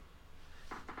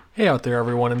Hey out there,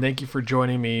 everyone, and thank you for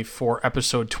joining me for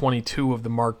episode 22 of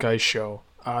the Mark Geist Show.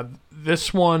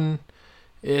 This one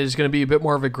is going to be a bit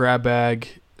more of a grab bag.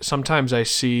 Sometimes I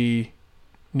see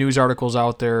news articles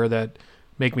out there that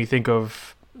make me think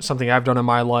of something I've done in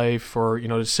my life or,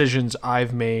 decisions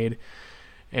I've made,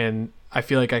 and I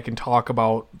feel like I can talk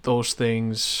about those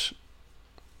things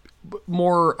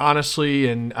more honestly,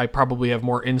 and I probably have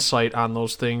more insight on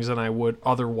those things than I would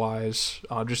otherwise,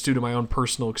 just due to my own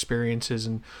personal experiences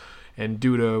and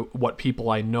due to what people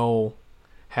I know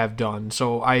have done.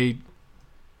 So I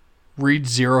read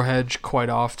Zero Hedge quite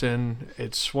often.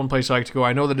 It's one place I like to go.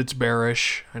 I know that it's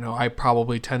bearish. I know I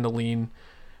probably tend to lean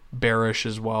bearish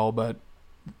as well, but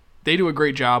they do a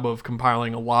great job of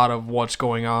compiling a lot of what's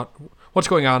going on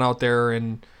out there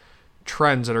and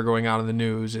trends that are going on in the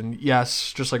news. And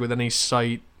yes, just like with any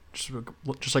site,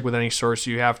 just like with any source,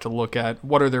 you have to look at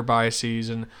what are their biases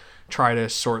and try to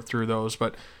sort through those.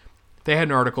 But they had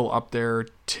an article up there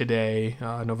today,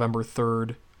 November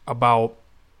 3rd, about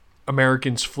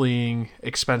Americans fleeing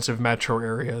expensive metro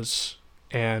areas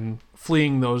and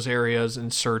fleeing those areas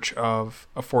in search of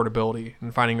affordability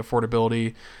and finding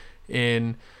affordability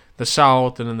in the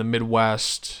South and in the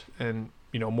Midwest and,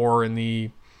 more in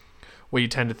the what you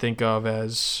tend to think of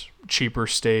as cheaper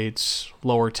states,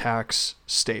 lower tax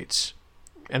states.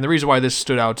 And the reason why this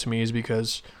stood out to me is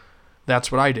because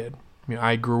that's what I did.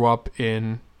 I grew up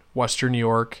in Western New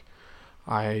York.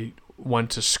 I went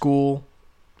to school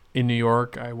in New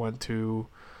York. I went to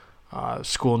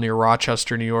school near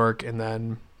Rochester, New York, and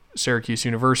then Syracuse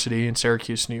University in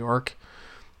Syracuse, New York.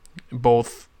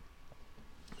 Both,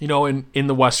 in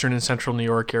the Western and Central New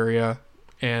York area,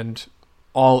 and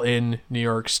all in New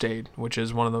York State, which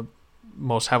is one of the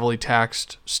most heavily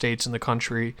taxed states in the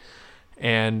country,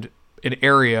 and an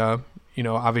area,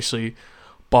 obviously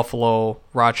Buffalo,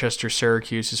 Rochester,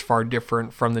 Syracuse is far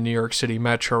different from the New York City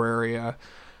metro area.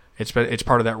 It's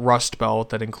part of that Rust Belt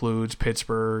that includes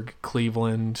Pittsburgh,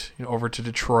 Cleveland, over to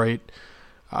Detroit,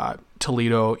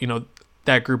 Toledo,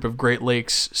 that group of Great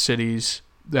Lakes cities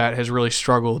that has really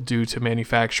struggled due to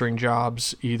manufacturing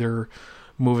jobs, either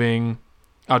moving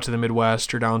out to the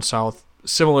Midwest or down south,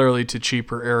 similarly to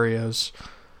cheaper areas.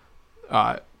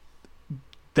 That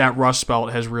Rust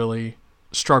Belt has really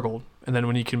struggled. And then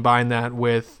when you combine that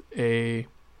with a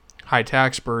high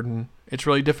tax burden, it's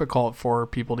really difficult for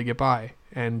people to get by.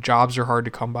 And jobs are hard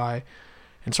to come by.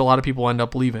 And so a lot of people end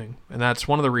up leaving. And that's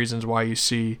one of the reasons why you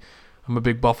see I'm a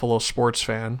big Buffalo sports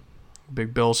fan,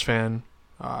 big Bills fan,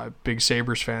 big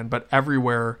Sabres fan. But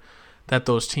everywhere that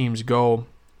those teams go,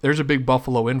 there's a big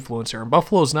Buffalo influence there. And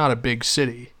Buffalo's not a big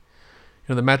city.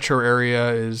 The metro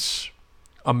area is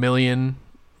a million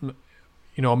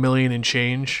and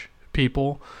change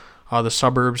people. The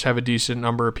suburbs have a decent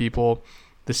number of people.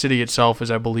 The city itself is,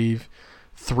 I believe,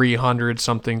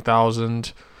 300-something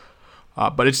thousand.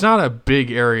 But it's not a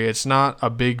big area. It's not a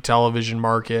big television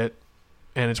market.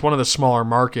 And it's one of the smaller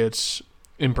markets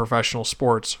in professional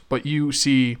sports. But you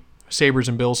see Sabres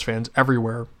and Bills fans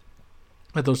everywhere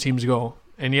that those teams go.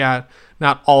 And yeah,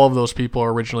 not all of those people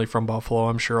are originally from Buffalo.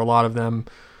 I'm sure a lot of them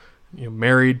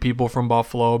married people from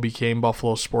Buffalo, became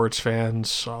Buffalo sports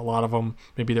fans. A lot of them,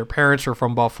 maybe their parents were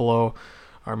from Buffalo,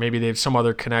 or maybe they have some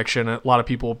other connection. A lot of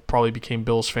people probably became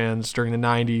Bills fans during the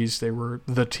 90s. They were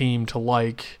the team to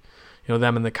like,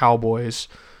 them and the Cowboys,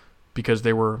 because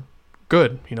they were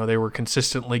good. They were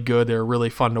consistently good. They were really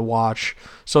fun to watch.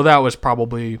 So that was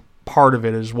probably part of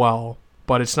it as well.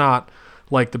 But it's not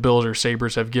like the Bills or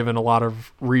Sabres have given a lot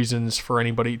of reasons for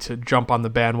anybody to jump on the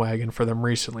bandwagon for them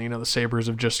recently. The Sabres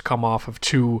have just come off of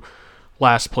 2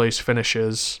 last-place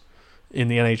finishes in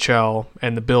the NHL,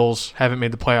 and the Bills haven't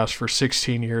made the playoffs for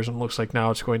 16 years, and it looks like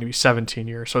now it's going to be 17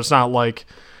 years. So it's not like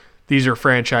these are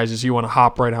franchises you want to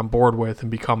hop right on board with and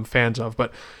become fans of.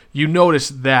 But you notice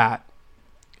that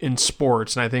in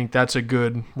sports, and I think that's a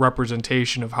good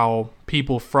representation of how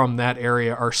people from that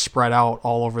area are spread out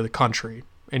all over the country.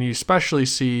 And you especially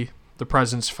see the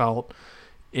presence felt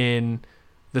in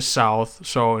the South.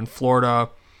 So in Florida,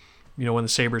 when the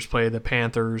Sabres play the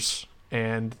Panthers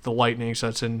and the Lightning, so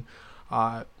that's in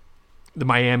the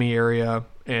Miami area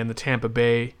and the Tampa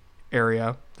Bay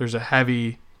area, there's a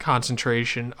heavy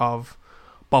concentration of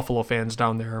Buffalo fans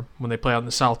down there when they play out in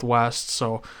the Southwest.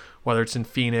 So whether it's in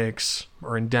Phoenix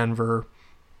or in Denver,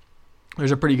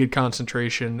 there's a pretty good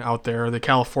concentration out there. The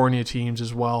California teams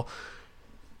as well.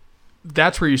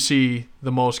 That's where you see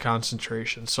the most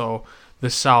concentration. So the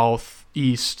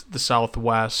Southeast, the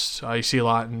Southwest, you see a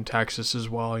lot in Texas as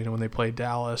well, when they play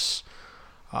Dallas.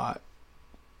 And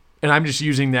I'm just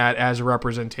using that as a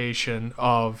representation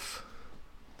of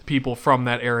the people from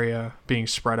that area being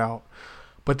spread out.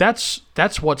 But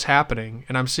that's what's happening,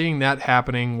 and I'm seeing that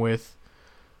happening with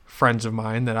friends of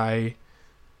mine that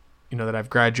that I've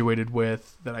graduated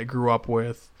with, that I grew up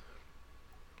with.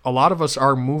 A lot of us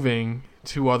are moving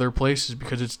to other places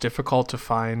because it's difficult to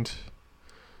find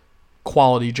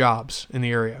quality jobs in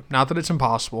the area. Not that it's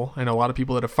impossible. I know a lot of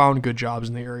people that have found good jobs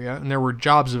in the area, and there were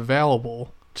jobs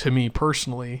available to me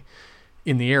personally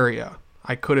in the area.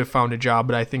 I could have found a job,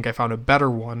 but I think I found a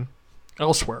better one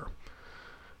elsewhere.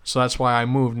 So that's why I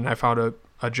moved, and I found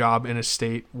a job in a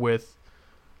state with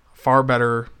far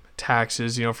better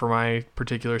taxes, for my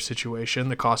particular situation.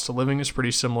 The cost of living is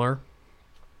pretty similar.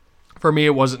 For me,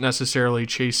 it wasn't necessarily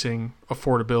chasing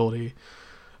affordability.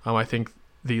 I think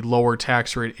the lower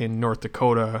tax rate in North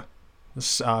Dakota,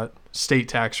 state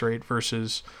tax rate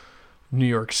versus New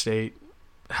York State,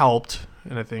 helped,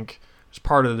 and I think it's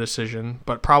part of the decision.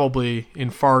 But probably in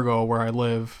Fargo, where I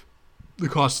live, the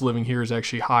cost of living here is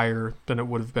actually higher than it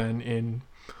would have been in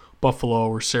Buffalo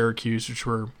or Syracuse, which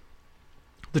were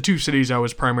the two cities I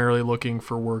was primarily looking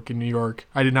for work in New York.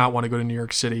 I did not want to go to New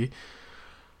York City.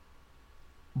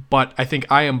 But I think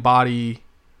I embody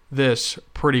this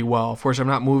pretty well. Of course, I'm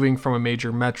not moving from a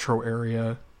major metro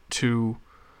area to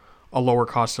a lower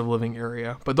cost of living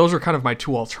area. But those are kind of my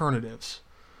two alternatives.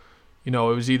 It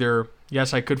was either,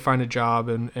 yes, I could find a job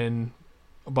in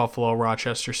Buffalo,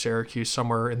 Rochester, Syracuse,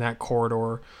 somewhere in that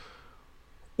corridor.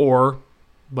 Or,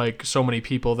 like so many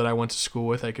people that I went to school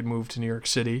with, I could move to New York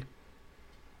City,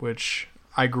 which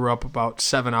I grew up about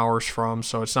 7 hours from,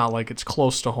 so it's not like it's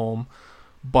close to home.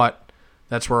 But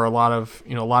that's where a lot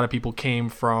of people came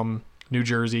from New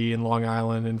Jersey and Long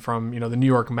Island and from, the New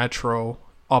York metro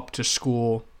up to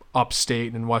school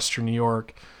upstate in Western New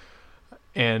York.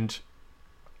 And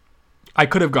I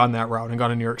could have gone that route and gone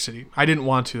to New York City. I didn't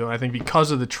want to, though. I think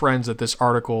because of the trends that this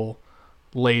article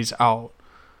lays out.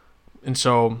 And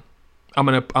so I'm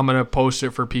gonna post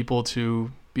it for people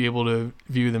to be able to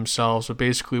view themselves. But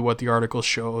basically what the article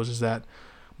shows is that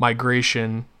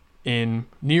migration in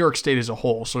New York State as a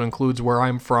whole, so it includes where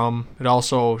I'm from. It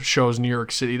also shows New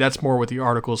York City. That's more what the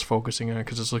article is focusing on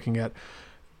because it's looking at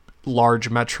large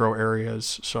metro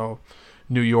areas, so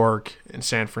New York and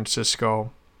San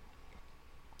Francisco.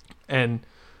 And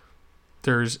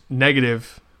there's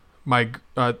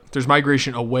there's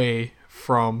migration away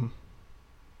from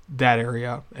that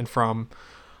area and from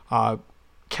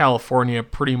California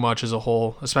pretty much as a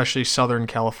whole, especially Southern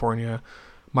California.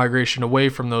 Migration away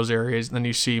from those areas, and then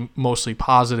you see mostly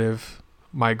positive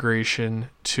migration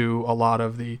to a lot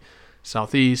of the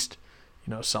Southeast,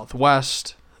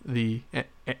 Southwest, and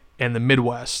the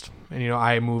Midwest. And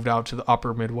I moved out to the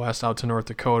upper Midwest, out to North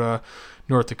Dakota.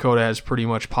 North Dakota has pretty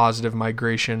much positive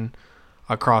migration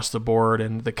across the board,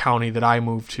 and the county that I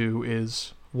moved to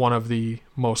is one of the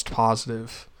most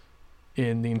positive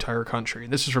in the entire country.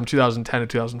 This is from 2010 to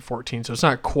 2014, so it's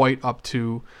not quite up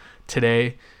to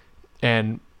today.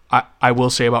 And I will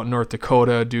say about North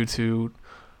Dakota, due to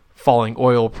falling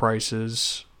oil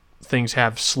prices, things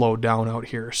have slowed down out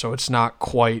here. So it's not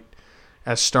quite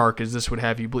as stark as this would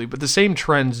have you believe. But the same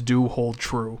trends do hold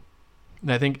true.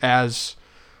 And I think as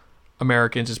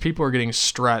Americans, as people are getting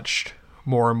stretched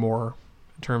more and more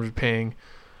in terms of paying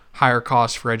higher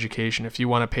costs for education, if you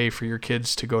want to pay for your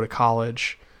kids to go to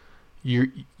college,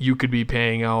 you could be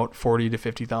paying out $40,000 to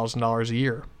 $50,000 a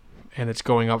year. And it's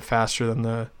going up faster than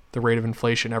the rate of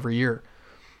inflation every year.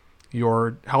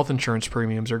 Your health insurance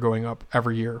premiums are going up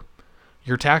every year.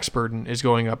 Your tax burden is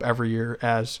going up every year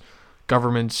as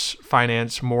governments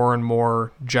finance more and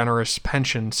more generous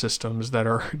pension systems that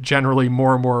are generally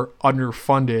more and more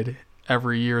underfunded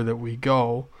every year that we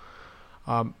go.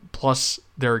 Plus,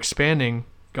 they're expanding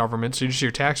government, so just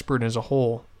your tax burden as a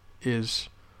whole is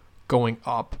going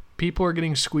up. People are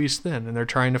getting squeezed thin, and they're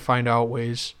trying to find out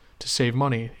ways to save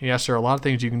money. Yes, there are a lot of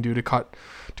things you can do to cut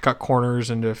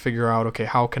corners and to figure out, okay,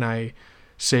 how can I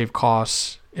save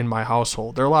costs in my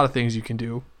household? There are a lot of things you can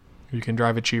do. You can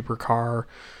drive a cheaper car.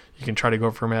 You can try to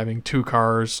go from having two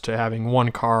cars to having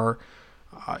one car.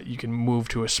 You can move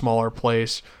to a smaller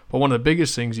place. But one of the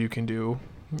biggest things you can do,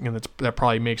 and that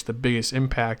probably makes the biggest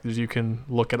impact, is you can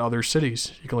look at other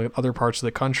cities. You can look at other parts of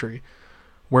the country.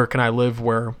 Where can I live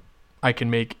where I can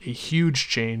make a huge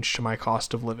change to my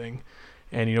cost of living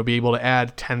and, be able to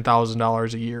add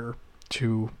 $10,000 a year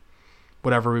to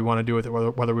whatever we want to do with it,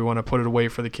 whether we want to put it away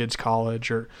for the kids' college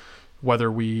or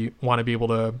whether we want to be able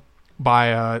to buy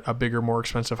a bigger, more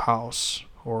expensive house,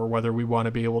 or whether we want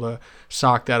to be able to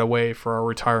sock that away for our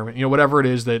retirement. Whatever it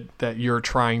is that you're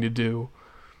trying to do.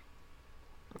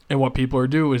 And what people are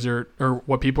doing is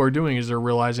they're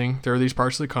realizing there are these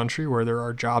parts of the country where there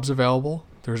are jobs available,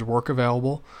 there's work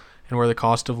available, and where the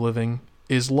cost of living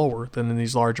is lower than in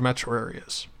these large metro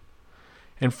areas.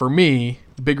 And for me,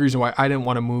 the big reason why I didn't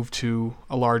want to move to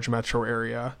a large metro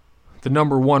area, the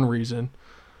number one reason,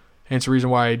 and it's the reason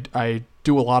why I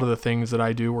do a lot of the things that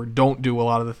I do or don't do a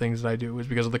lot of the things that I do, is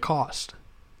because of the cost.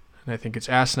 And I think it's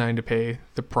asinine to pay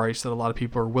the price that a lot of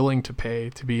people are willing to pay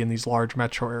to be in these large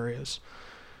metro areas.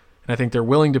 And I think they're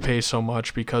willing to pay so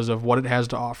much because of what it has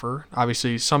to offer.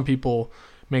 Obviously, some people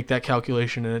make that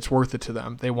calculation and it's worth it to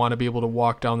them. They want to be able to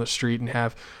walk down the street and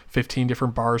have 15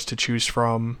 different bars to choose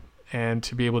from and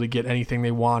to be able to get anything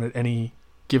they want at any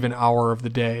given hour of the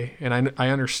day. And I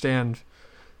understand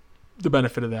the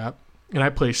benefit of that. And I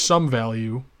place some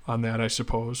value on that, I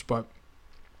suppose, but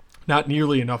not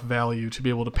nearly enough value to be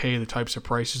able to pay the types of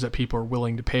prices that people are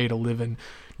willing to pay to live in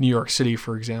New York City,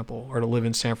 for example, or to live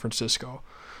in San Francisco.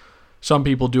 Some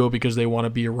people do it because they want to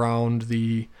be around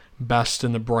the best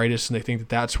and the brightest, and they think that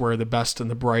that's where the best and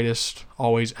the brightest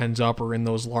always ends up, or in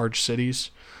those large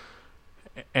cities.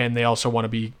 And they also want to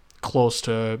be close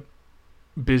to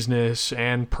business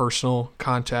and personal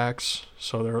contacts.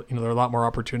 So there are a lot more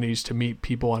opportunities to meet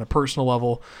people on a personal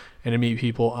level and to meet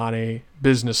people on a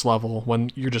business level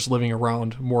when you're just living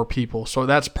around more people. So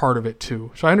that's part of it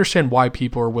too. So I understand why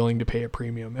people are willing to pay a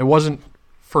premium. It wasn't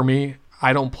for me.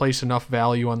 I don't place enough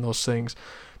value on those things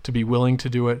to be willing to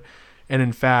do it. And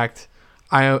in fact,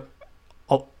 a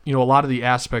lot of the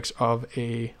aspects of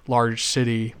a large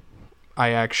city, I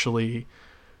actually,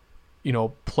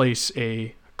 place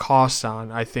a cost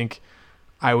on. I think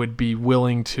I would be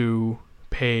willing to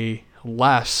pay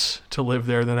less to live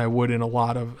there than I would in a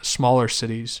lot of smaller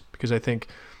cities, because I think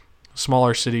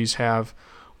smaller cities have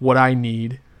what I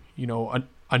need,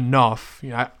 enough.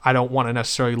 I don't want to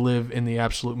necessarily live in the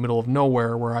absolute middle of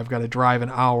nowhere where I've got to drive an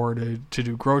hour to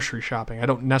do grocery shopping. I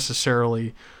don't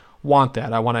necessarily want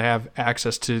that. I want to have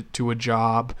access to a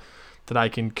job that I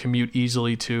can commute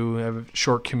easily to, have a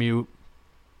short commute.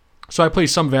 So I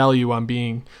place some value on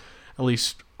being at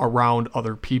least around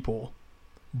other people.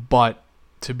 But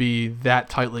to be that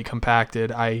tightly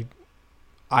compacted,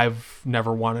 I've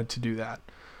never wanted to do that.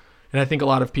 And I think a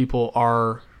lot of people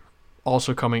are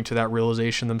also coming to that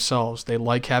realization themselves. They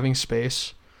like having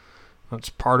space. That's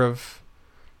part of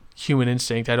human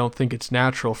instinct. I don't think it's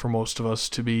natural for most of us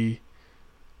to be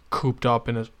cooped up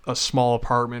in a small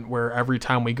apartment where every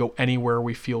time we go anywhere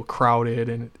we feel crowded,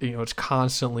 and it's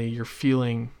constantly you're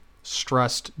feeling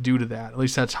stressed due to that. At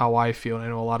least that's how I feel, and I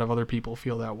know a lot of other people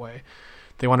feel that way.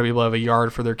 They want to be able to have a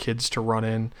yard for their kids to run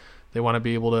in. They want to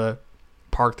be able to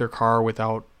park their car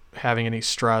without having any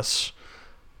stress.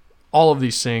 All of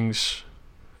these things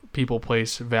people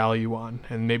place value on,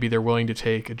 and maybe they're willing to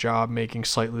take a job making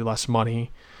slightly less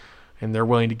money, and they're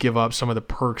willing to give up some of the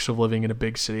perks of living in a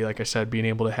big city. Like I said, being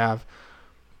able to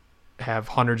have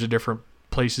hundreds of different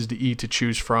places to eat to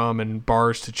choose from, and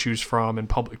bars to choose from, and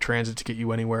public transit to get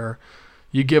you anywhere.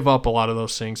 You give up a lot of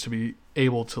those things to be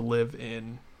able to live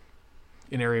in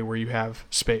an area where you have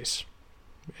space.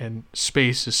 And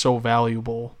space is so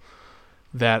valuable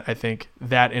that I think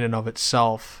that in and of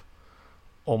itself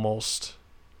almost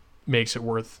makes it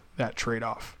worth that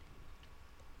trade-off.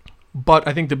 But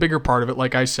I think the bigger part of it,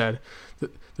 like I said,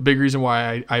 the big reason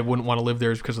why I wouldn't want to live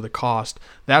there is because of the cost.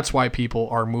 That's why people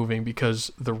are moving,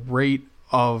 because the rate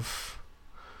of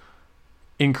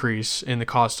increase in the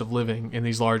cost of living in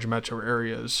these large metro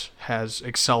areas has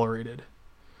accelerated.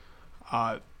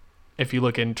 If you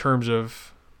look in terms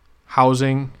of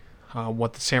housing,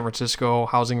 what the San Francisco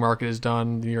housing market has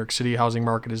done, the New York City housing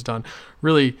market has done,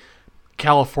 really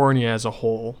California as a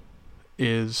whole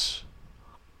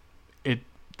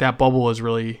that bubble is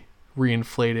really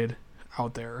reinflated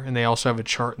out there. And they also have a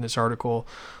chart in this article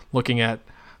looking at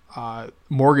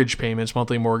mortgage payments,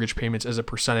 monthly mortgage payments as a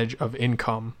percentage of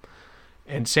income.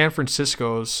 And San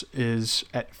Francisco's is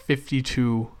at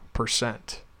 52%.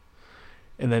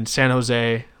 And then San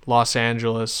Jose, Los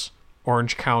Angeles,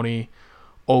 Orange County,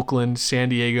 Oakland, San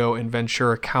Diego, and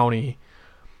Ventura County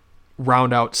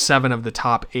round out 7 of the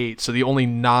top 8. So the only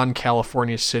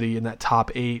non-California city in that top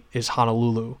 8 is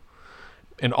Honolulu.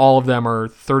 And all of them are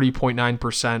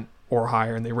 30.9% or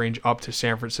higher, and they range up to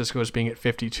San Francisco as being at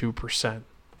 52%.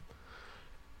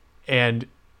 And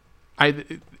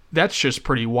that's just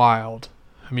pretty wild.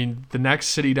 I mean, the next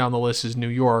city down the list is New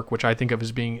York, which I think of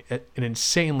as being an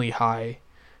insanely high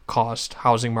cost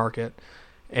housing market,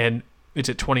 and it's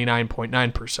at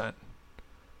 29.9%.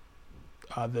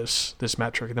 This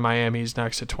metric. The Miami's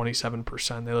next at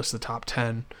 27%. They list the top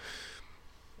 10.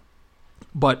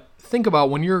 But think about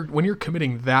when you're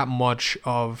committing that much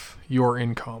of your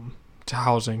income to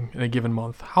housing in a given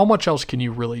month, how much else can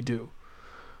you really do?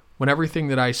 When everything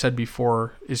that I said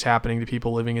before is happening to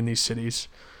people living in these cities,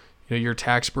 your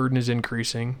tax burden is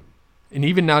increasing, and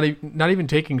even not even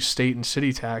taking state and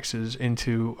city taxes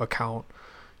into account,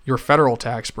 your federal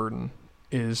tax burden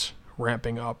is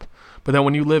ramping up. But then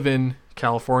when you live in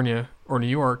California or New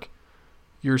York,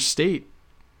 your state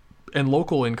and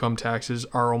local income taxes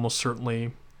are almost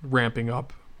certainly ramping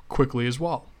up quickly as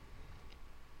well.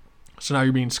 So now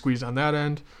you're being squeezed on that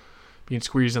end, being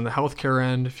squeezed on the healthcare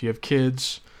end if you have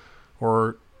kids,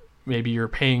 or maybe you're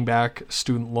paying back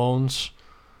student loans.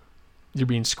 You're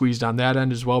being squeezed on that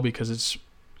end as well, because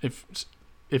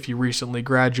if you recently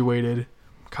graduated,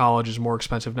 college is more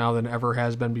expensive now than ever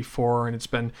has been before, and it's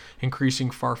been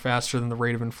increasing far faster than the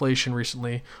rate of inflation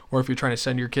recently. Or if you're trying to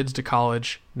send your kids to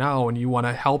college now and you want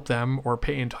to help them or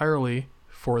pay entirely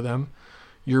for them,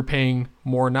 you're paying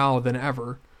more now than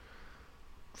ever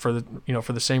for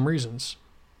the same reasons.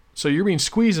 So you're being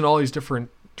squeezed in all these different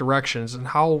directions, and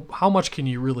how much can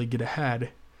you really get ahead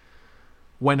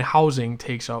when housing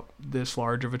takes up this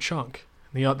large of a chunk?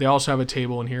 They also have a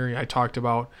table in here. I talked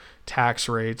about tax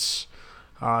rates.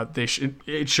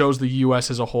 It shows the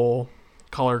U.S. as a whole,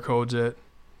 color codes it,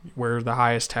 where are the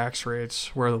highest tax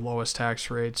rates, where are the lowest tax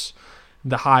rates.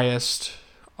 The highest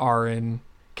are in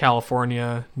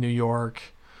California, New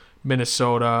York,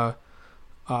 Minnesota,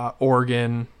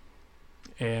 Oregon,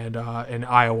 and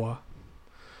Iowa.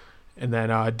 And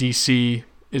then D.C.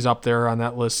 is up there on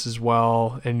that list as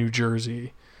well, and New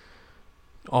Jersey.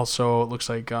 Also, it looks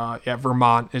like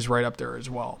Vermont is right up there as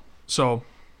well. So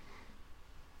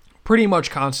pretty much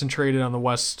concentrated on the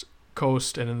West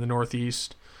Coast and in the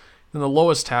Northeast. In the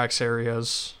lowest tax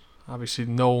areas, obviously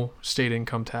no state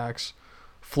income tax,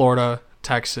 Florida,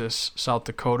 Texas, South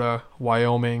Dakota,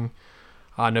 Wyoming,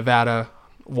 Nevada,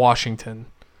 Washington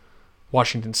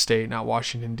State, not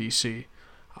Washington, D.C.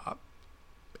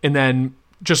 And then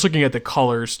just looking at the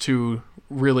colors too,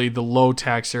 really the low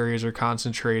tax areas are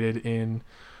concentrated in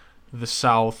the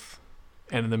South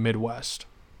and in the Midwest.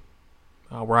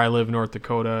 Where I live, North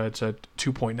Dakota, it's a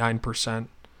 2.9%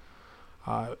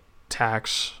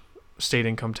 tax, state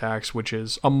income tax, which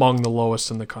is among the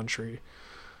lowest in the country.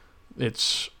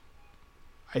 It's,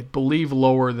 I believe,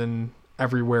 lower than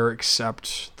everywhere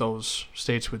except those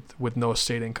states with no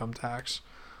state income tax.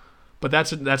 But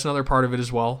that's another part of it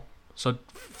as well. So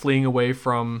fleeing away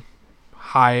from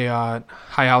high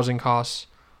housing costs,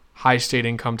 high state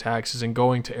income taxes, and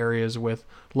going to areas with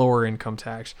lower income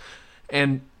tax.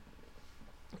 And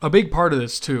a big part of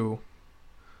this too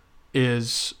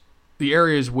is the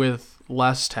areas with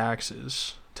less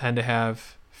taxes tend to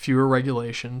have fewer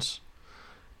regulations,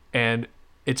 and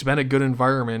it's been a good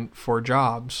environment for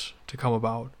jobs to come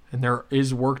about. And there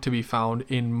is work to be found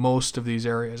in most of these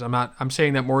areas. I'm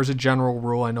saying that more as a general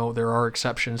rule. I know there are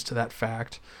exceptions to that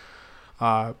fact.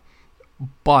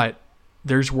 But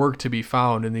there's work to be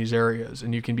found in these areas,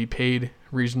 and you can be paid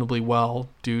reasonably well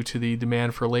due to the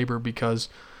demand for labor, because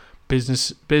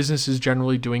business is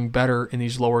generally doing better in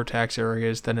these lower tax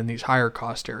areas than in these higher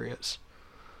cost areas.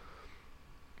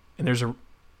 And there's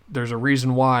a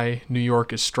reason why New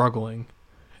York is struggling,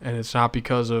 and it's not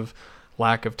because of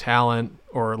lack of talent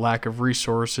or lack of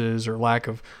resources or lack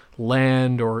of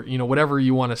land or whatever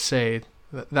you want to say.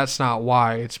 That's not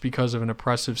why. It's because of an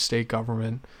oppressive state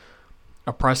government,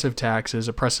 oppressive taxes,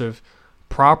 oppressive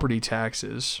property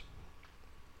taxes,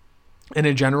 and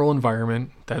a general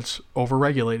environment that's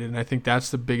overregulated. And I think that's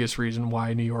the biggest reason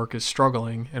why New York is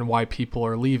struggling and why people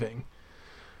are leaving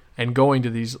and going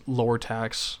to these lower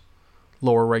tax,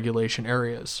 lower regulation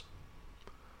areas.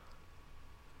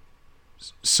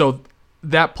 So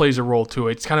that plays a role too.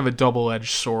 It's kind of a double-edged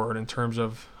sword in terms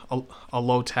of a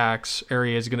low tax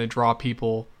area is going to draw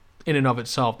people in and of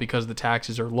itself because the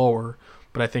taxes are lower.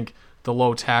 But I think the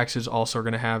low taxes also are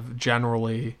going to have,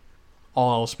 generally,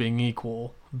 all else being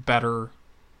equal, better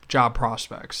job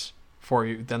prospects for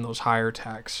you than those higher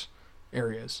tax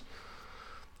areas.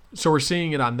 So we're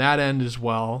seeing it on that end as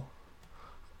well.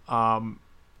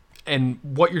 And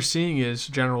what you're seeing is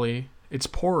generally it's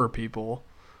poorer people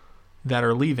that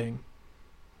are leaving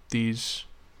these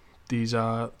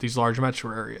large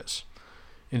metro areas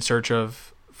in search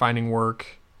of finding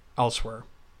work elsewhere.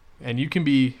 And you can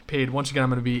be paid, once again, I'm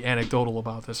going to be anecdotal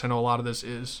about this. I know a lot of this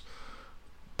is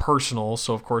personal,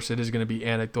 so of course it is going to be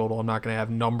anecdotal. I'm not going to have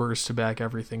numbers to back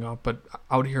everything up. But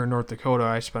out here in North Dakota,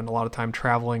 I spend a lot of time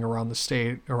traveling around the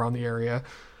state, around the area,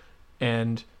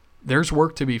 and there's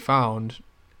work to be found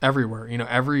everywhere.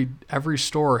 Every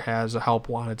store has a help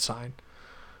wanted sign.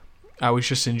 I was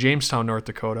just in Jamestown, North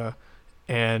Dakota,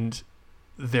 and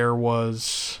there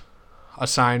was a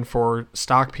sign for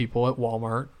stock people at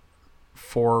Walmart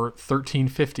for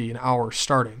 $13.50 an hour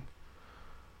starting,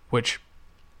 which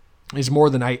is more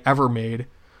than I ever made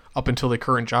up until the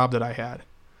current job that I had.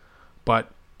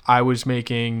 But I was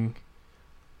making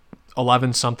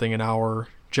 11 something an hour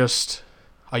just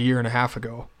a year and a half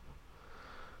ago.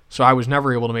 So I was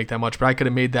never able to make that much, but I could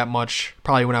have made that much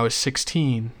probably when I was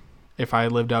 16 if I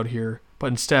had lived out here. But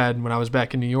instead, when I was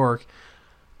back in New York,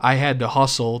 I had to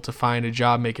hustle to find a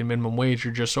job making minimum wage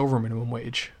or just over minimum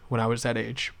wage when I was that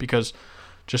age, because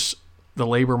just the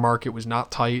labor market was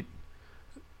not tight.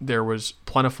 There was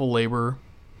plentiful labor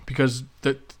because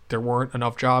there weren't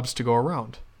enough jobs to go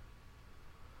around.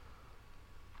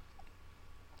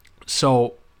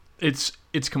 So it's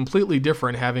completely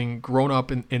different having grown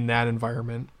up in that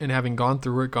environment and having gone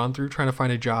through trying to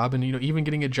find a job, and even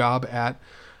getting a job at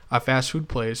a fast food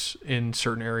place in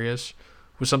certain areas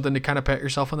was something to kind of pat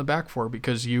yourself on the back for,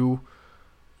 because you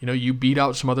beat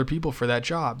out some other people for that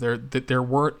job. There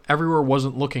weren't, everywhere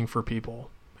wasn't looking for people.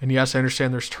 And yes, I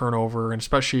understand there's turnover, and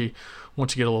especially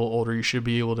once you get a little older, you should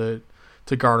be able to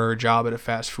garner a job at a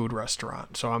fast food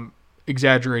restaurant. So I'm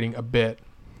exaggerating a bit,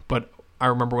 but I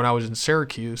remember when I was in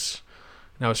Syracuse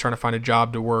and I was trying to find a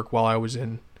job to work while I was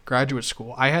in graduate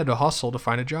school, I had to hustle to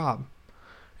find a job.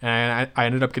 And I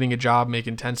ended up getting a job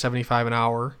making $10.75 an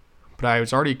hour, but I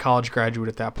was already a college graduate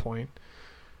at that point.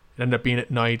 It ended up being at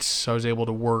nights, so I was able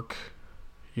to work,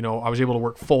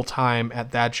 full time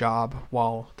at that job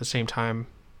while at the same time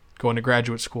going to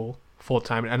graduate school full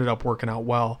time. It ended up working out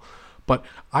well. But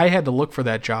I had to look for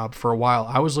that job for a while.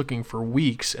 I was looking for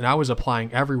weeks, and I was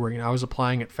applying everywhere. I was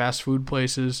applying at fast food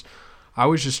places. I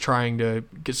was just trying to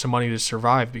get some money to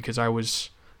survive because I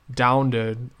was down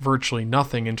to virtually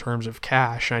nothing in terms of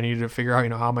cash. I needed to figure out,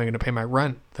 how am I going to pay my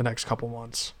rent the next couple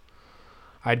months.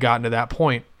 I'd gotten to that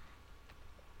point,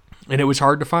 and it was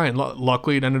hard to find.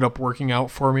 Luckily, it ended up working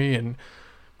out for me, and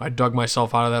I dug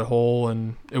myself out of that hole,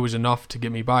 and it was enough to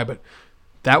get me by. But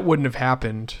that wouldn't have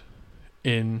happened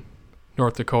in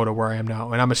North Dakota where I am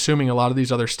now. And I'm assuming a lot of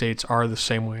these other states are the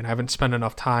same way. And I haven't spent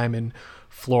enough time in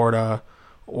Florida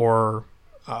or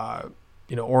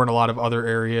in a lot of other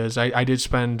areas. I did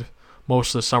spend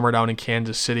most of the summer down in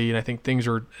Kansas City, and I think things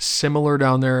are similar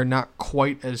down there, not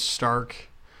quite as stark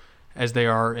as they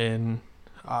are in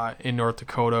North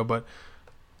Dakota, but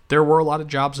there were a lot of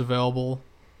jobs available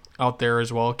out there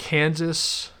as well.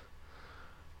 Kansas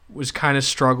was kind of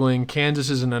struggling. Kansas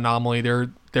is an anomaly.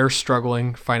 They're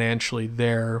struggling financially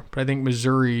there, but I think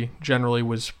Missouri generally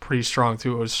was pretty strong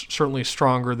too. It was certainly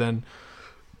stronger than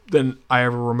I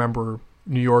ever remember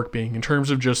New York being, in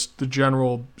terms of just the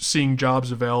general seeing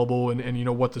jobs available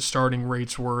and what the starting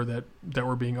rates were that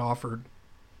were being offered.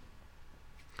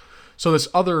 So this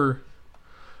other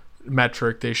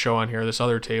metric they show on here, this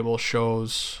other table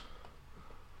shows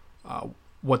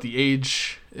what the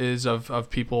age is of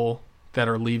people that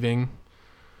are leaving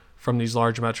from these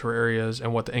large metro areas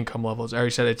and what the income level is. I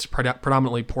already said it's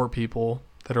predominantly poor people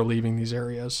that are leaving these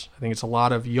areas. I think it's a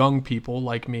lot of young people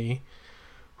like me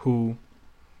who,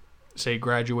 say,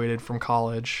 graduated from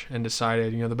college and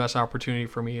decided, the best opportunity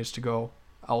for me is to go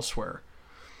elsewhere.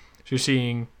 So you're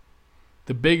seeing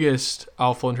the biggest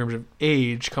outflow in terms of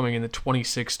age coming in the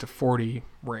 26 to 40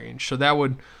 range. So that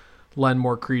would lend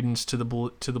more credence to the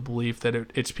belief that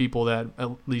it's people that at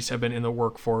least have been in the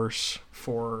workforce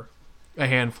for a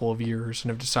handful of years and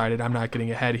have decided, I'm not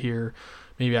getting ahead here.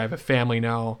 Maybe I have a family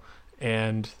now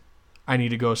and I need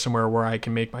to go somewhere where I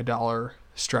can make my dollar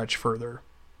stretch further.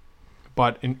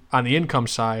 But on the income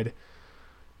side,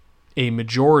 a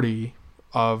majority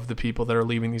of the people that are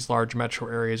leaving these large metro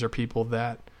areas are people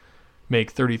that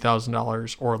make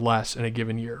 $30,000 or less in a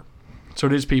given year. So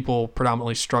it is people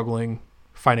predominantly struggling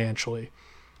financially.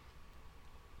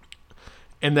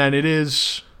 And then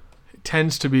it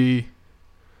tends to be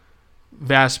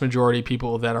vast majority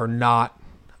people that are not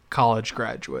college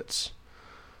graduates.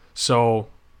 So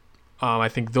I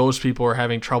think those people are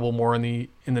having trouble more in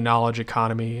the knowledge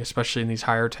economy, especially in these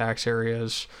higher tax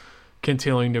areas,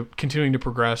 continuing to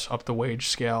progress up the wage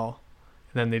scale.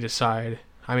 And then they decide,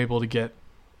 I'm able to get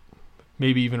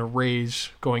maybe even a raise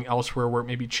going elsewhere where it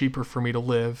may be cheaper for me to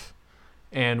live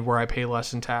and where I pay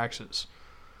less in taxes.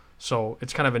 So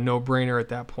it's kind of a no-brainer at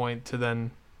that point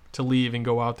to leave and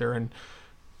go out there. And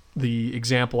the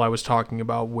example I was talking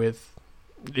about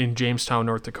in Jamestown,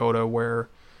 North Dakota, where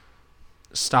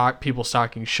people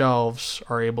stocking shelves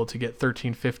are able to get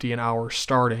 $13.50 an hour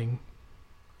starting.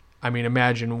 I mean,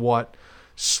 imagine what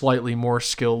slightly more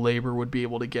skilled labor would be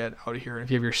able to get out here. And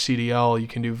if you have your CDL, you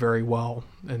can do very well.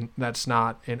 And that's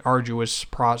not an arduous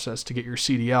process to get your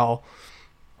CDL.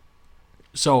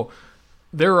 So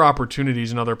there are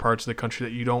opportunities in other parts of the country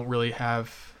that you don't really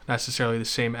have necessarily the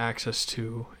same access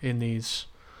to in these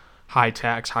high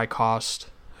tax, high cost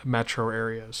metro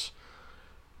areas.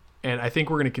 And I think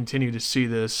we're going to continue to see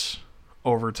this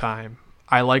over time.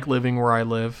 I like living where I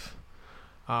live.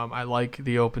 I like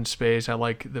the open space. I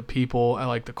like the people. I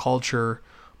like the culture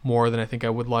more than I think I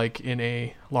would like in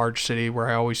a large city where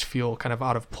I always feel kind of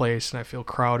out of place and I feel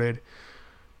crowded.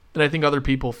 And I think other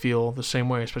people feel the same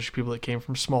way, especially people that came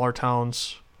from smaller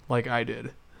towns like I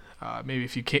did. Maybe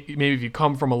if you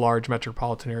come from a large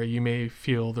metropolitan area, you may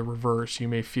feel the reverse. You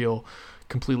may feel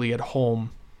completely at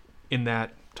home in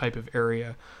that type of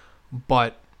area.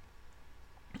 But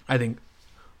I think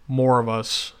more of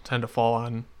us tend to fall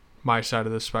on my side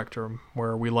of the spectrum,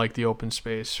 where we like the open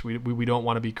space. We don't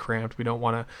want to be cramped. We don't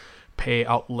want to pay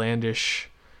outlandish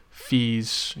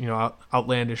fees,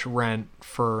 outlandish rent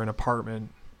for an apartment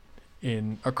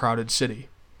in a crowded city.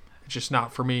 It's just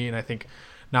not for me, and I think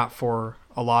not for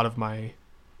a lot of my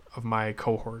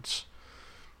cohorts.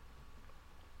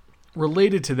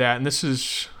 Related to that, and this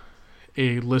is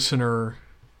a listener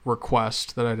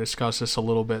request that I discussed this a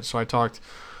little bit. So I talked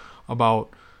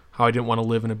about how I didn't want to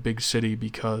live in a big city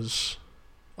because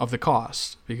of the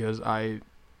cost, because I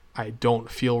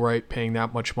don't feel right paying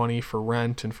that much money for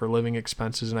rent and for living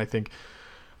expenses, and I think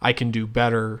I can do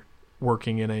better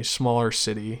working in a smaller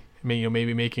city.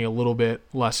 Maybe making a little bit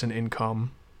less in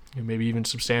income, maybe even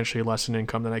substantially less in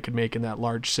income than I could make in that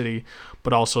large city,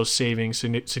 but also saving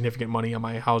significant money on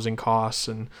my housing costs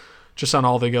and just on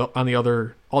all the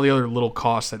other little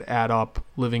costs that add up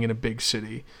living in a big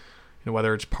city.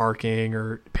 Whether it's parking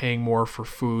or paying more for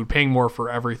food, paying more for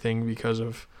everything because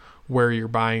of where you're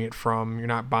buying it from. You're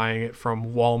not buying it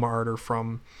from Walmart or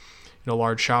from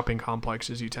large shopping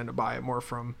complexes. You tend to buy it more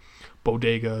from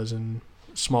bodegas and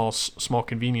small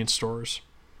convenience stores.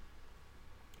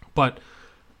 But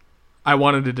I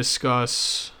wanted to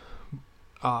discuss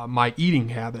my eating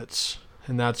habits,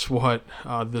 and that's what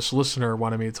this listener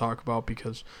wanted me to talk about,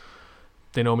 because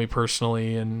they know me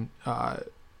personally, and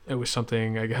it was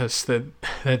something, I guess, that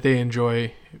they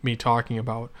enjoy me talking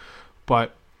about.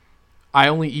 But I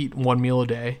only eat one meal a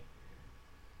day,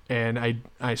 and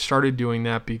I started doing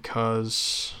that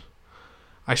because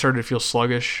I started to feel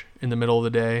sluggish in the middle of the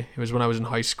day. It was when I was in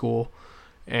high school,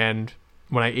 and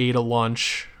when I ate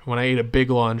a big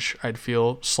lunch, I'd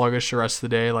feel sluggish the rest of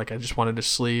the day, like I just wanted to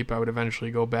sleep. I would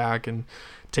eventually go back and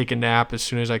take a nap as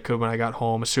soon as I could when I got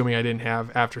home, assuming I didn't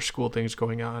have after-school things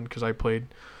going on, because I played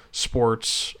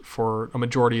sports for a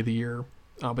majority of the year.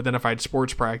 But then if I had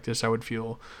sports practice, I would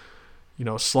feel,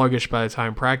 sluggish by the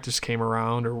time practice came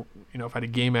around, or, if I had a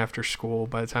game after school,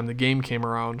 by the time the game came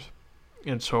around.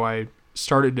 And so I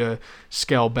started to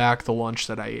scale back the lunch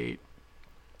that I ate,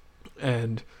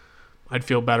 and I'd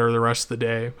feel better the rest of the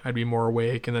day. I'd be more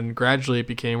awake. And then gradually it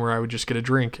became where I would just get a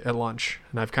drink at lunch.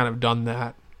 And I've kind of done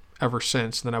that ever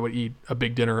since. And then I would eat a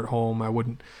big dinner at home. I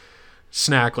wouldn't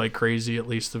snack like crazy, at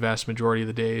least the vast majority of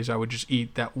the days. I would just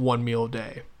eat that one meal a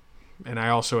day. And I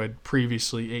also had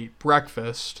previously ate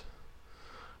breakfast,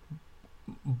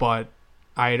 but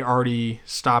I had already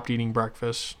stopped eating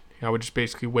breakfast. I would just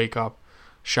basically wake up,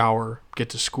 shower, get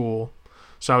to school.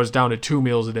 So I was down to 2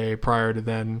 meals a day prior to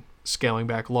then scaling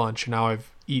back lunch. And now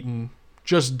I've eaten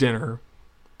just dinner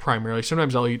primarily.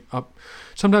 Sometimes I'll eat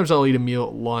a meal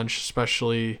at lunch,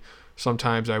 especially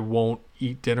sometimes I won't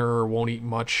eat dinner or won't eat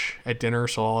much at dinner,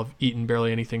 so I'll have eaten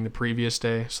barely anything the previous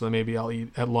day. So then maybe I'll eat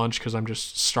at lunch because I'm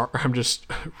just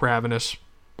ravenous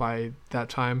by that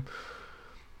time.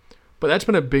 But that's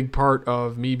been a big part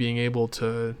of me being able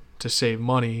to save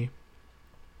money,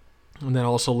 and then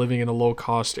also living in a low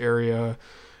cost area,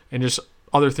 and just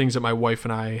other things that my wife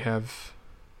and I have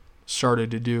started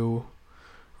to do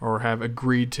or have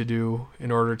agreed to do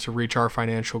in order to reach our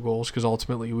financial goals, because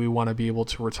ultimately we want to be able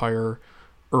to retire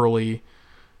early,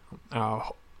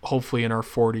 hopefully in our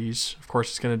 40s. Of course,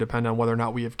 it's going to depend on whether or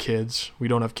not we have kids. We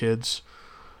don't have kids.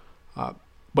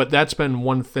 But that's been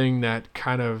one thing that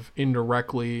kind of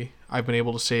indirectly I've been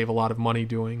able to save a lot of money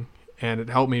doing, and it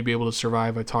helped me be able to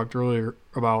survive. I talked earlier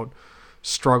about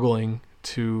struggling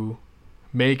to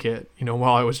make it,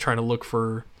 while I was trying to look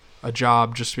for a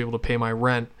job just to be able to pay my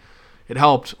rent. It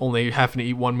helped only having to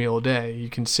eat one meal a day. You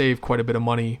can save quite a bit of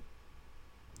money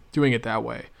doing it that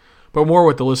way. But more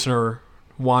what the listener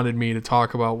wanted me to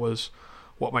talk about was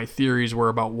what my theories were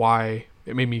about why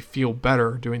it made me feel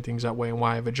better doing things that way and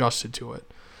why I've adjusted to it.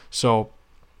 So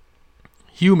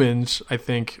humans, I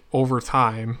think, over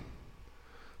time,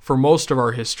 for most of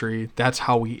our history, that's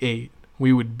how we ate.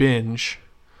 We would binge,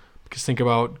 because think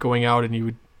about going out and you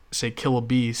would say kill a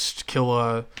beast,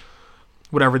 kill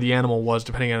whatever the animal was,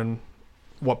 depending on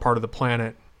what part of the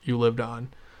planet you lived on.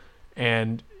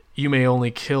 And you may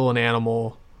only kill an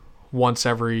animal once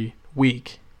every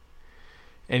week,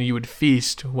 and you would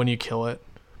feast when you kill it,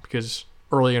 because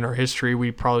early in our history,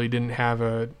 we didn't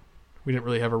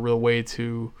really have a real way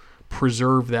to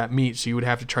preserve that meat. So you would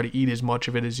have to try to eat as much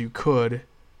of it as you could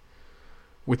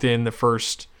within the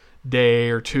first day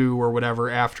or two or whatever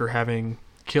after having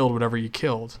killed whatever you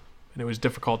killed. And it was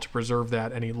difficult to preserve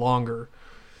that any longer.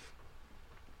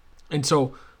 And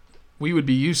so we would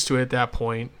be used to it at that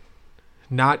point,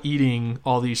 not eating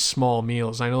all these small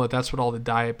meals. I know that that's what all the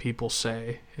diet people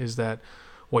say, is that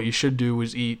what you should do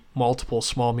is eat multiple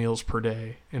small meals per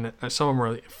day. And some of them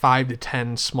are 5 to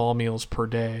 10 small meals per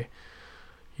day.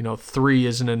 3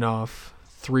 isn't enough.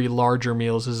 3 larger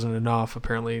meals isn't enough,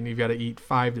 apparently. And you've got to eat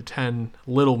 5 to 10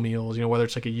 little meals, whether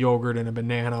it's like a yogurt and a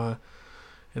banana,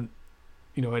 and,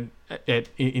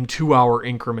 in 2-hour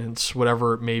increments,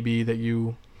 whatever it may be that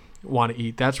you want to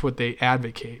eat. That's what they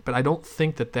advocate. But I don't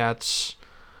think that that's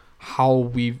how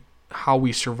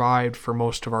we survived for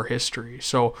most of our history.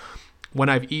 So when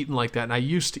I've eaten like that, and I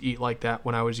used to eat like that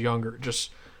when I was younger,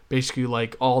 just basically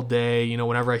like all day,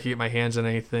 whenever I could get my hands on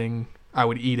anything, I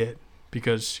would eat it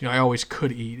because, I always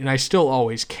could eat, and I still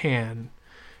always can.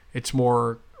 It's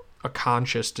more a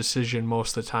conscious decision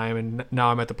most of the time, and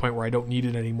now I'm at the point where I don't need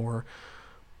it anymore.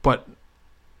 But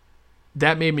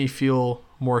that made me feel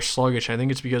more sluggish. I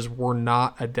think it's because we're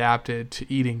not adapted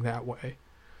to eating that way.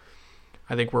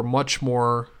 I think we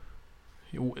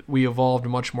evolved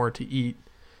much more to eat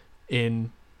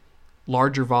in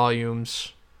larger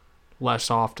volumes less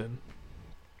often.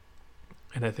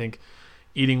 And I think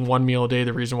eating 1 meal a day,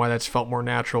 the reason why that's felt more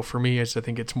natural for me is I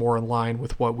think it's more in line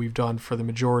with what we've done for the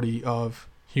majority of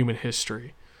human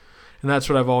history. And that's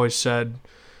what I've always said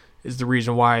is the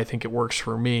reason why I think it works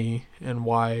for me, and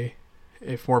why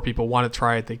if more people want to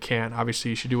try it, they can. Obviously,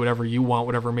 you should do whatever you want,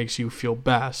 whatever makes you feel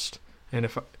best. And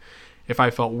if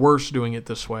I felt worse doing it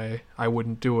this way, I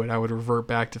wouldn't do it. I would revert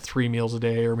back to 3 meals a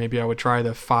day, or maybe I would try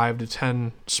the 5 to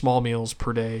 10 small meals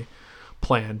per day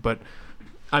plan. But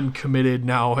I'm committed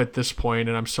now at this point,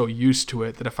 and I'm so used to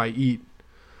it that if I eat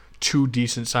 2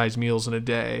 decent-sized meals in a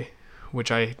day,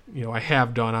 which I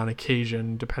have done on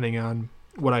occasion, depending on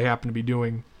what I happen to be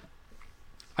doing,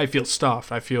 I feel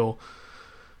stuffed. I feel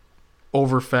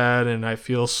overfed, and I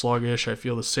feel sluggish. I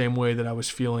feel the same way that I was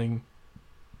feeling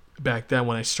back then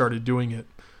when I started doing it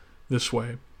this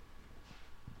way.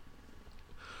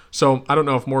 So I don't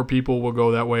know if more people will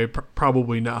go that way.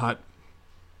 Probably not.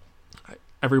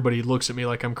 Everybody looks at me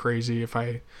like I'm crazy if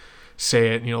I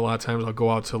say it. A lot of times I'll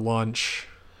go out to lunch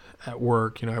at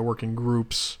work. I work in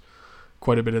groups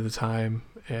quite a bit of the time,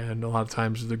 and a lot of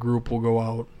times the group will go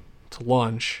out to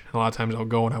lunch. And a lot of times I'll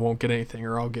go and I won't get anything,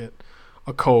 or I'll get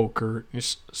a Coke or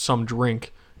just some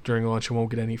drink during lunch and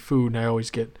won't get any food. And I always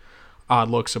get odd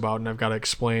looks about it, and I've got to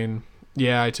explain,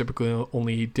 I typically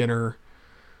only eat dinner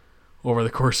over the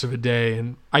course of a day.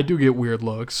 And I do get weird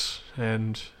looks,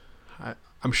 and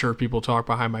I'm sure people talk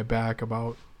behind my back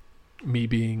about me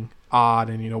being odd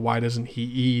and, why doesn't he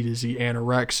eat? Is he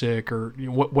anorexic or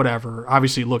whatever?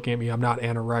 Obviously, looking at me, I'm not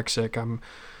anorexic. I'm,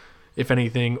 if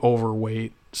anything,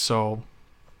 overweight. So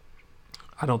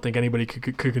I don't think anybody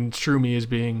could construe me as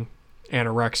being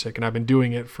anorexic. And I've been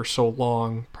doing it for so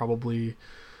long, probably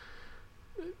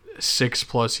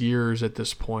 6+ years at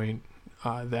this point,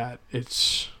 that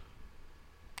it's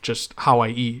just how I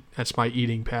eat. That's my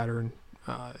eating pattern.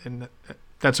 And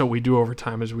that's what we do over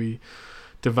time, is we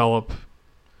develop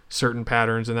certain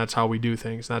patterns, and that's how we do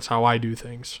things. And that's how I do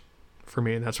things for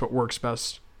me, and that's what works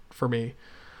best for me.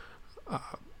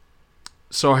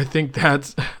 So I think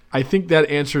that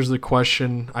answers the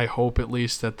question, I hope at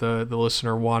least, that the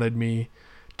listener wanted me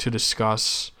to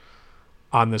discuss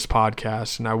on this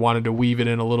podcast. And I wanted to weave it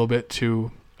in a little bit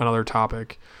to another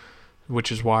topic,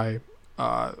 which is why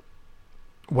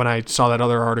when I saw that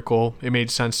other article, it made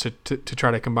sense to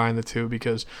try to combine the two,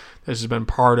 because this has been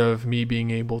part of me being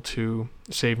able to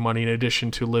save money in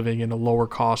addition to living in a lower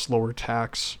cost, lower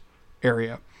tax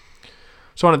area.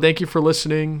 So I want to thank you for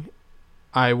listening.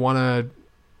 I want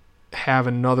to have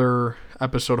another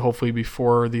episode hopefully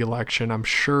before the election. I'm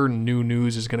sure new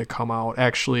news is going to come out.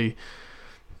 Actually,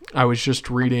 I was just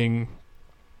reading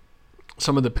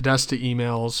some of the Podesta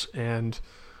emails, and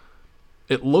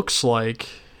it looks like,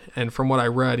 and from what I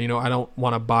read, I don't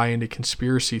want to buy into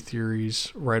conspiracy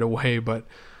theories right away, but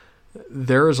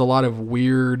there is a lot of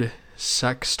weird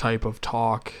sex type of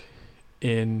talk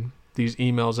in these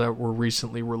emails that were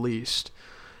recently released.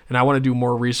 And I want to do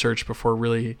more research before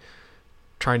really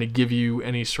trying to give you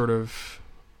any sort of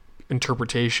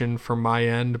interpretation from my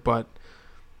end, but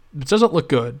it doesn't look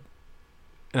good.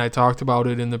 And I talked about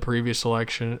it in the previous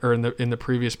election, or in the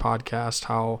previous podcast,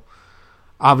 how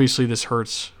obviously this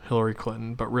hurts Hillary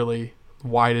Clinton, but really,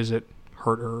 why does it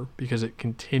hurt her? Because it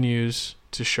continues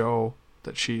to show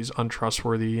that she's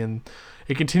untrustworthy, and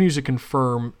it continues to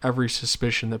confirm every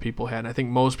suspicion that people had. And I think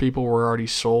most people were already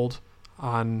sold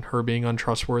on her being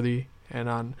untrustworthy and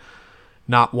on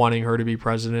not wanting her to be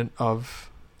president of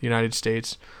the United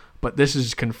States. But this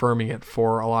is confirming it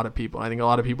for a lot of people. I think a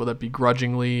lot of people that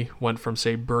begrudgingly went from,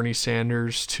 say, Bernie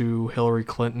Sanders to Hillary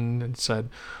Clinton and said,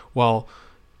 well,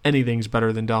 anything's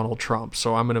better than Donald Trump,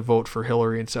 so I'm going to vote for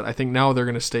Hillary instead. I think now they're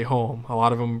going to stay home. A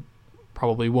lot of them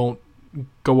probably won't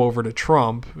go over to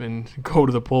Trump and go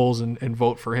to the polls and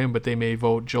vote for him, but they may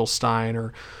vote Jill Stein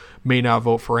or may not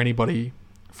vote for anybody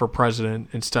for president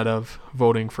instead of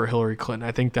voting for Hillary Clinton.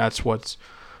 I think that's what's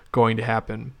going to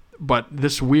happen. But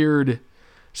this weird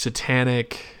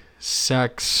satanic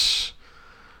sex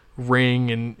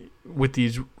ring and with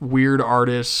these weird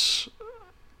artists,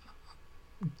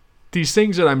 these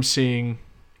things that I'm seeing,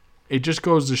 it just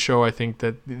goes to show, I think,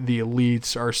 that the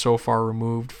elites are so far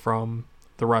removed from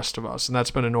the rest of us. And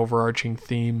that's been an overarching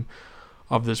theme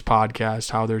of this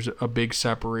podcast, how there's a big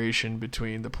separation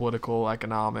between the political,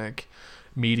 economic,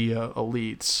 media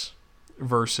elites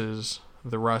versus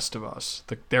the rest of us,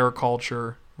 their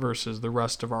culture versus the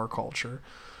rest of our culture.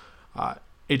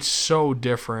 It's so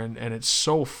different and it's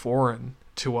so foreign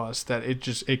to us that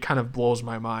it kind of blows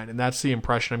my mind. And that's the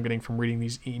impression I'm getting from reading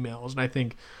these emails. And I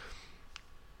think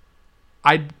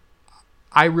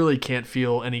I really can't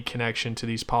feel any connection to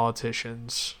these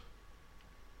politicians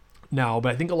now,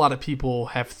 but I think a lot of people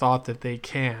have thought that they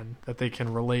can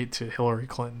relate to Hillary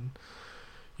Clinton.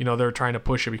 You know, they're trying to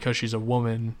push it because she's a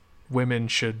woman. Women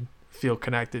should feel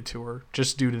connected to her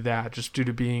just due to that, just due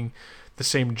to being the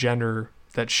same gender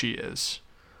that she is.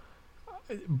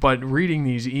 But reading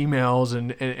these emails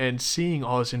and seeing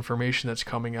all this information that's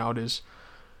coming out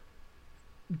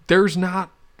there's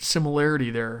not similarity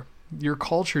there. Your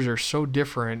cultures are so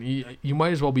different. You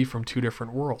might as well be from two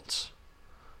different worlds.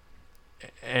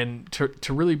 And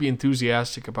to really be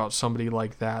enthusiastic about somebody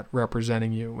like that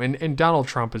representing you, and Donald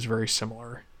Trump is very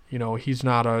similar. You know, he's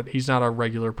not a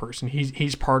regular person.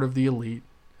 He's part of the elite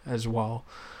as well.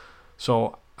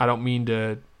 So I don't mean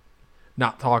to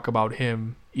not talk about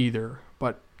him either,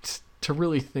 but to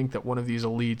really think that one of these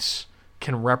elites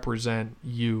can represent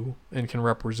you and can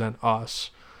represent us,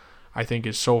 I think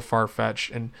is so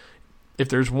far-fetched. And if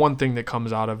there's one thing that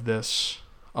comes out of this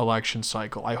election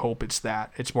cycle, I hope it's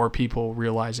that. It's more people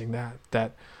realizing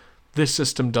that this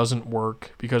system doesn't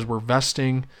work because we're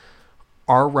vesting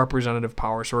our representative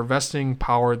power. So we're vesting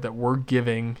power that we're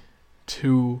giving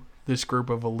to this group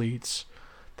of elites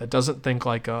that doesn't think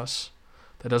like us,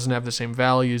 that doesn't have the same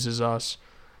values as us.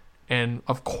 And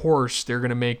of course, they're going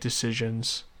to make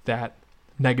decisions that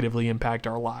negatively impact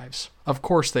our lives. Of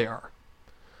course they are.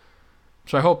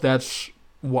 So I hope that's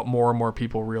what more and more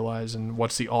people realize and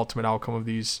what's the ultimate outcome of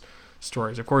these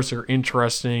stories. Of course, they're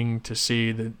interesting to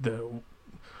see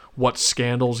what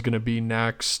scandal is going to be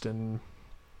next and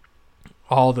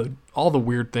all the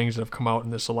weird things that have come out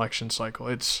in this election cycle.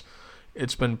 It's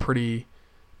been pretty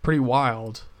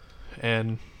wild,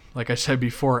 and like I said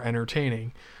before,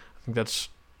 entertaining. I think that's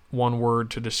one word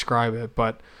to describe it,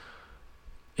 but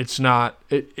it's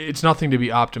nothing to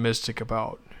be optimistic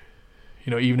about.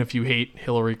 You know, even if you hate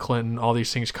Hillary Clinton, all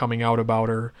these things coming out about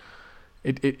her,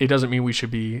 it doesn't mean we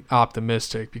should be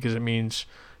optimistic, because it means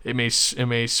it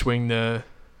may swing the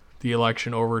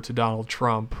election over to Donald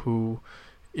Trump, who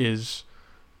is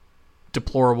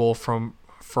deplorable for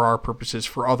our purposes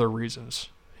for other reasons.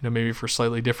 You know, maybe for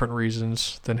slightly different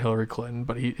reasons than Hillary Clinton,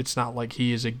 but it's not like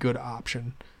he is a good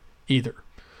option either.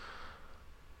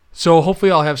 So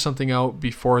hopefully I'll have something out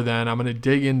before then. I'm going to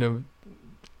dig into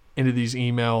these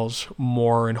emails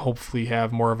more and hopefully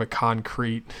have more of a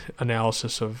concrete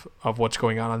analysis of what's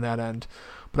going on that end.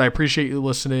 But I appreciate you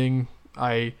listening.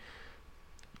 I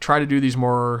try to do these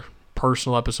more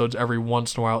personal episodes every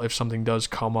once in a while if something does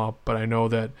come up, but I know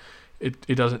that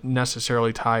it doesn't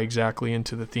necessarily tie exactly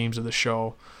into the themes of the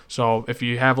show. So if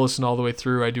you have listened all the way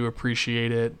through, I do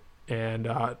appreciate it. And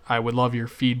I would love your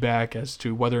feedback as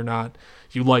to whether or not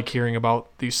you like hearing about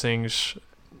these things,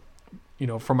 you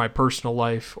know, from my personal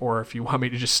life, or if you want me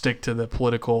to just stick to the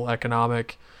political,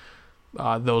 economic,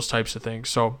 those types of things.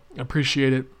 So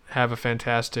appreciate it. Have a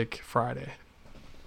fantastic Friday.